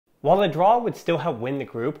While the draw would still help win the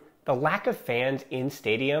group, the lack of fans in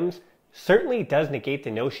stadiums certainly does negate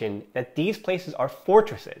the notion that these places are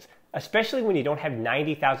fortresses, especially when you don't have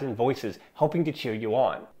 90,000 voices helping to cheer you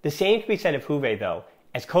on. The same can be said of Juve though,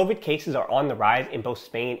 as COVID cases are on the rise in both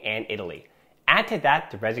Spain and Italy. Add to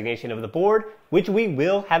that the resignation of the board, which we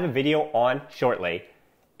will have a video on shortly.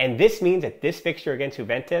 And this means that this fixture against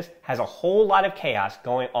Juventus has a whole lot of chaos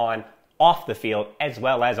going on off the field as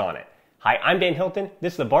well as on it. Hi, I'm Dan Hilton.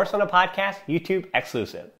 This is the Barcelona Podcast, YouTube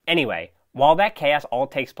exclusive. Anyway, while that chaos all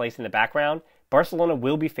takes place in the background, Barcelona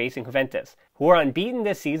will be facing Juventus, who are unbeaten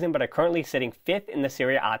this season but are currently sitting 5th in the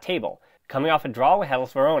Serie A table, coming off a draw with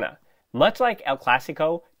Hellas Verona. Much like El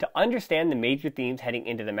Clásico, to understand the major themes heading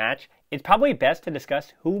into the match, it's probably best to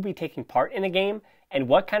discuss who will be taking part in the game and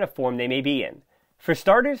what kind of form they may be in. For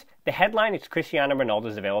starters, the headline is Cristiano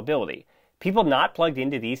Ronaldo's availability. People not plugged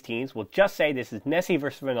into these teams will just say this is Messi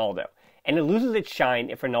versus Ronaldo, and it loses its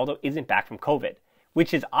shine if Ronaldo isn't back from COVID,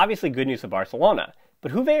 which is obviously good news for Barcelona,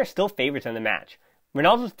 but Juve are still favorites in the match.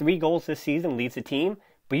 Ronaldo's 3 goals this season leads the team,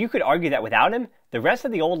 but you could argue that without him, the rest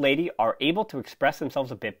of the old lady are able to express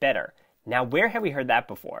themselves a bit better. Now, where have we heard that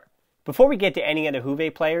before? Before we get to any of the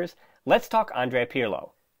Juve players, let's talk Andrea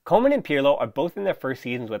Pirlo. Koeman and Pirlo are both in their first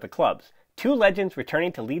seasons with the clubs, 2 legends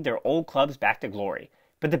returning to lead their old clubs back to glory.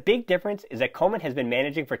 But the big difference is that Koeman has been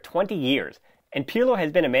managing for 20 years, and Pirlo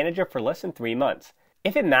has been a manager for less than 3 months.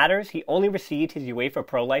 If it matters, he only received his UEFA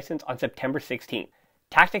Pro license on September 16th.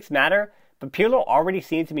 Tactics matter, but Pirlo already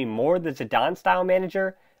seems to be more the Zidane-style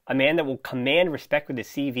manager, a man that will command respect with his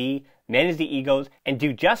CV, manage the egos, and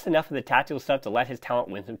do just enough of the tactical stuff to let his talent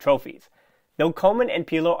win some trophies. Though Koeman and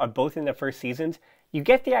Pirlo are both in their first seasons, you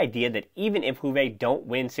get the idea that even if Juve don't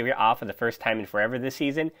win Serie A for the first time in forever this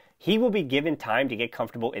season, he will be given time to get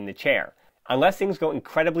comfortable in the chair, unless things go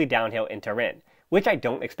incredibly downhill in Turin, which I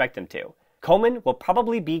don't expect them to. Koeman will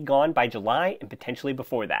probably be gone by July and potentially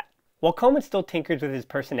before that. While Koeman still tinkers with his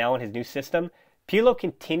personnel and his new system, Pirlo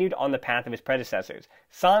continued on the path of his predecessors,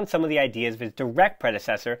 saw some of the ideas of his direct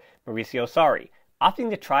predecessor, Maurizio Sarri, opting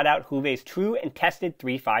to trot out Juve's true and tested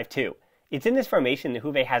 3-5-2. It's in this formation that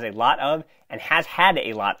Juve has a lot of, and has had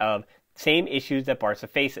a lot of, same issues that Barca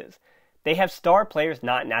faces. They have star players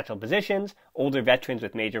not in natural positions, older veterans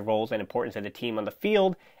with major roles and importance of the team on the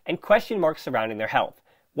field, and question marks surrounding their health.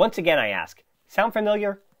 Once again I ask, sound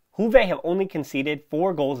familiar? Juve have only conceded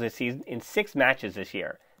 4 goals this season in 6 matches this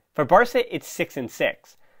year. For Barca, it's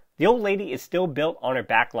 6-6. The old lady is still built on her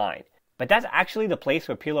back line, but that's actually the place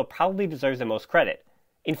where Pirlo probably deserves the most credit.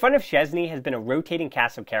 In front of Szczesny has been a rotating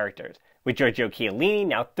cast of characters, with Giorgio Chiellini,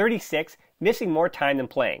 now 36, missing more time than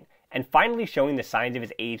playing, and finally showing the signs of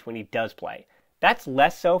his age when he does play. That's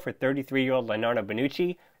less so for 33-year-old Leonardo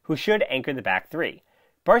Bonucci, who should anchor the back 3.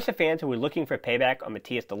 Barca fans who were looking for payback on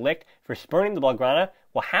Matthias de Ligt for spurning the Blaugrana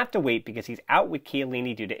will have to wait because he's out with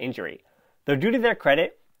Chiellini due to injury. Though due to their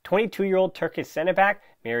credit, 22-year-old Turkish centre-back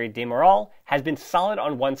Mary Demiral has been solid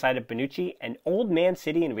on one side of Bonucci, and old Man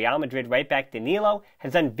City and Real Madrid right-back Danilo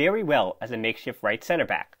has done very well as a makeshift right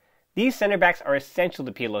centre-back. These centre-backs are essential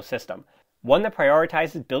to Pirlo's system, one that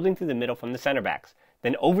prioritizes building through the middle from the centre-backs,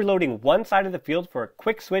 then overloading one side of the field for a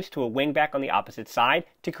quick switch to a wing-back on the opposite side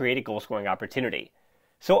to create a goal-scoring opportunity.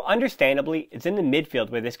 So understandably, it's in the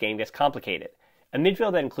midfield where this game gets complicated. A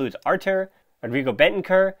midfield that includes Artur, Rodrigo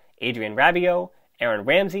Bentancur, Adrien Rabiot, Aaron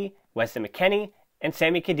Ramsey, Weston McKennie, and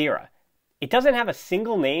Sami Khedira. It doesn't have a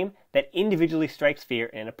single name that individually strikes fear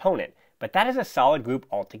in an opponent, but that is a solid group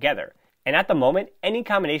altogether. And at the moment, any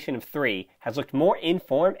combination of 3 has looked more in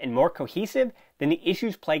form and more cohesive than the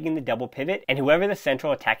issues plaguing the double pivot and whoever the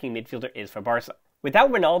central attacking midfielder is for Barca.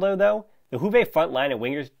 Without Ronaldo, though, the Juve front line and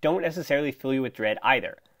wingers don't necessarily fill you with dread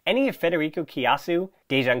either. Any of Federico Chiasu,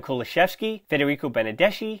 Dejan Kulusevski, Federico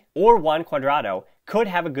Benedeschi, or Juan Cuadrado could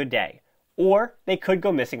have a good day, or they could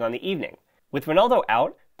go missing on the evening. With Ronaldo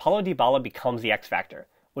out, Paulo Dybala becomes the X-factor.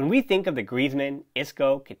 When we think of the Griezmann,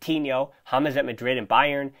 Isco, Coutinho, James at Madrid and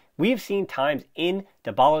Bayern, we've seen times in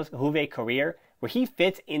Dybala's Juve career where he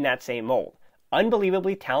fits in that same mold.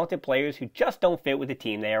 Unbelievably talented players who just don't fit with the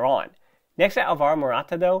team they are on. Next to Alvaro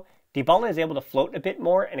Morata though, Dybala is able to float a bit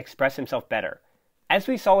more and express himself better. As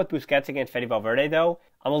we saw with Busquets against Fede Valverde though,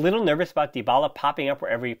 I'm a little nervous about Dybala popping up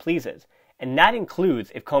wherever he pleases, and that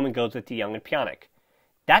includes if Koeman goes with De Jong and Pjanic.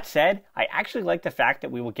 That said, I actually like the fact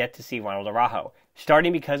that we will get to see Ronald Araujo,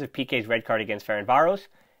 starting because of Piqué's red card against Ferencváros,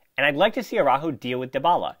 and I'd like to see Araujo deal with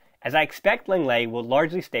Dybala, as I expect Lenglet will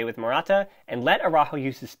largely stay with Morata and let Araujo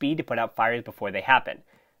use his speed to put out fires before they happen.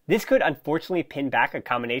 This could unfortunately pin back a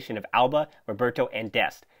combination of Alba, Roberto, and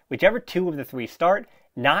Dest, whichever 2 of the 3 start,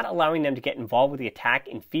 not allowing them to get involved with the attack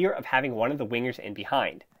in fear of having one of the wingers in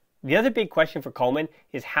behind. The other big question for Koeman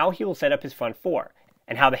is how he will set up his front four,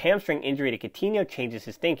 and how the hamstring injury to Coutinho changes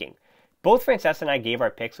his thinking. Both Francesca and I gave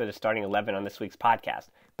our picks for the starting 11 on this week's podcast,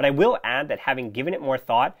 but I will add that having given it more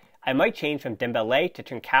thought, I might change from Dembele to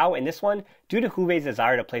Trincao in this one due to Juve's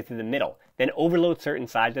desire to play through the middle, then overload certain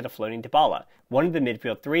sides with a floating Dybala, one of the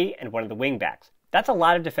midfield three and one of the wingbacks. That's a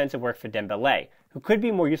lot of defensive work for Dembele, who could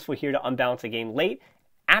be more useful here to unbalance the game late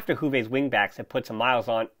after Juve's wingbacks have put some miles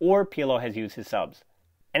on or Pirlo has used his subs.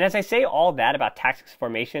 And as I say all that about tactics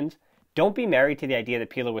formations, don't be married to the idea that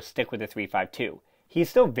Pirlo will stick with the 3-5-2. He is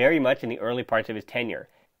still very much in the early parts of his tenure,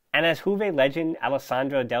 and as Juve legend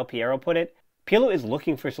Alessandro Del Piero put it, Pirlo is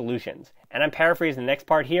looking for solutions, and I'm paraphrasing the next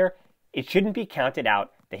part here, it shouldn't be counted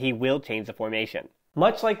out that he will change the formation.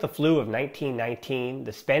 Much like the flu of 1919,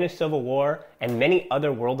 the Spanish Civil War, and many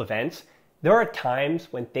other world events, there are times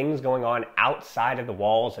when things going on outside of the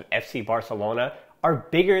walls of FC Barcelona are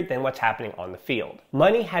bigger than what's happening on the field.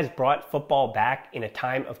 Money has brought football back in a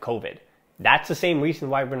time of COVID. That's the same reason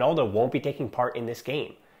why Ronaldo won't be taking part in this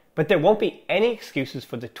game. But there won't be any excuses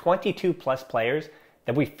for the 22 plus players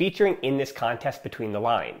that we're featuring in this contest between the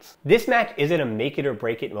lines. This match isn't a make it or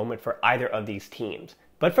break it moment for either of these teams.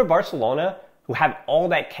 But for Barcelona, who have all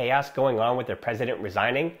that chaos going on with their president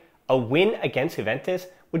resigning, a win against Juventus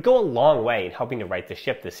would go a long way in helping to right the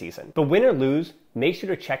ship this season. But win or lose, make sure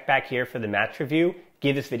to check back here for the match review,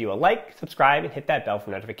 give this video a like, subscribe, and hit that bell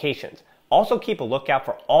for notifications. Also keep a lookout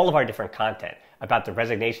for all of our different content about the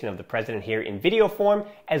resignation of the president here in video form,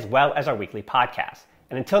 as well as our weekly podcast.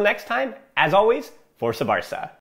 And until next time, as always, Forza Barca.